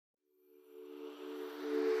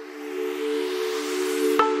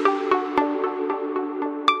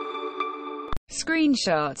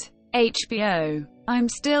Screenshot. HBO. I'm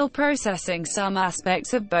still processing some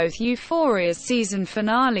aspects of both Euphoria's season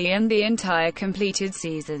finale and the entire completed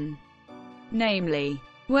season. Namely,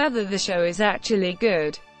 whether the show is actually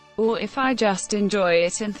good, or if I just enjoy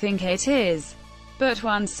it and think it is. But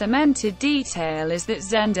one cemented detail is that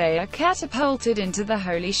Zendaya catapulted into the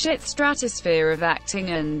holy shit stratosphere of acting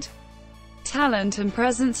and talent and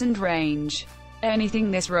presence and range. Anything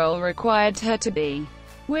this role required her to be: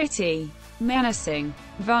 witty, menacing,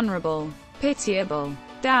 vulnerable, pitiable,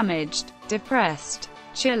 damaged, depressed,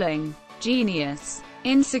 chilling, genius,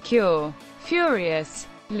 insecure, furious,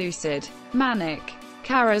 lucid, manic,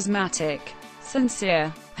 charismatic,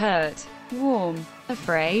 sincere, hurt, warm,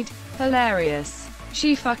 afraid, hilarious.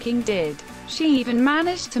 She fucking did. She even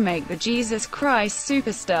managed to make the Jesus Christ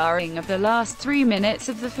superstarring of the last 3 minutes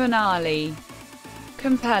of the finale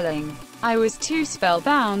compelling. I was too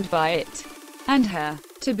spellbound by it, and her,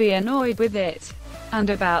 to be annoyed with it.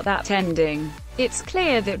 And about that ending, it's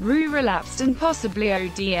clear that Rue relapsed and possibly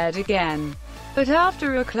OD'd again. But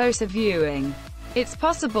after a closer viewing, it's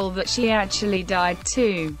possible that she actually died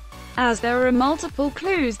too, as there are multiple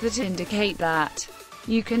clues that indicate that.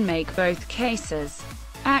 You can make both cases,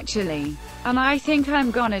 actually, and I think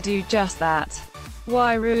I'm gonna do just that.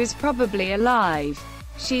 Why Rue is probably alive.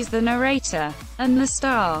 She's the narrator, and the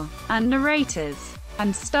star, and narrators,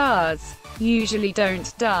 and stars, usually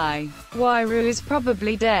don't die. Why Rue is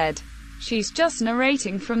probably dead. She's just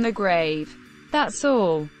narrating from the grave. That's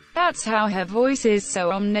all. That's how her voice is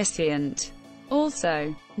so omniscient.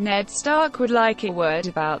 Also, Ned Stark would like a word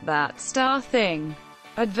about that star thing.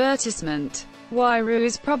 Advertisement. Why Rue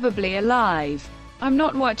is probably alive. I'm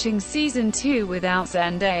not watching season 2 without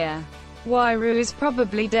Zendaya. Why Rue is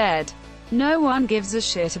probably dead. No one gives a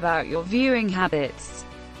shit about your viewing habits.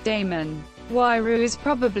 Damon. Why Rue is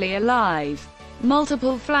probably alive.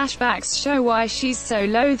 Multiple flashbacks show why she's so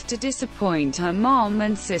loath to disappoint her mom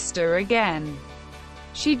and sister again.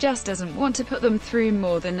 She just doesn't want to put them through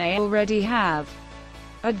more than they already have.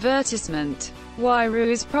 Advertisement. Why Rue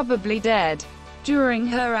is probably dead. During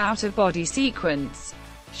her out-of-body sequence,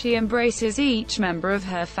 she embraces each member of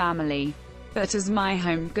her family. But as my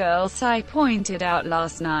homegirl Sai pointed out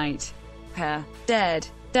last night, her dead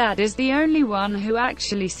dad is the only one who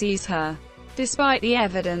actually sees her, despite the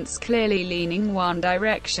evidence clearly leaning one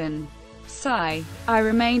direction. Sai. I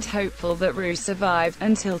remained hopeful that Rue survived,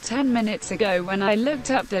 until 10 minutes ago when I looked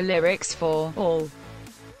up the lyrics for All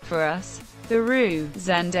For Us, the Rue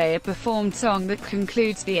Zendaya performed song that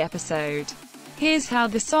concludes the episode. Here's how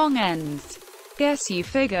the song ends. Guess you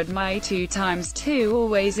figured my 2 times 2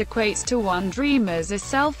 always equates to 1. Dreamers are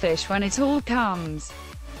selfish when it all comes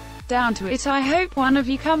down to it. I hope one of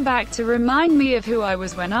you come back to remind me of who I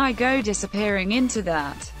was when I go disappearing into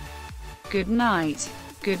that. Good night.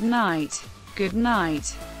 Good night. Good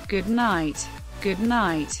night. Good night. Good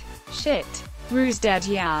night. Shit. Rue's dead,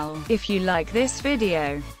 y'all. If you like this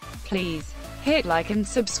video, please hit like and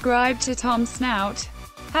subscribe to Tom Snout.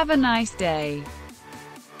 Have a nice day.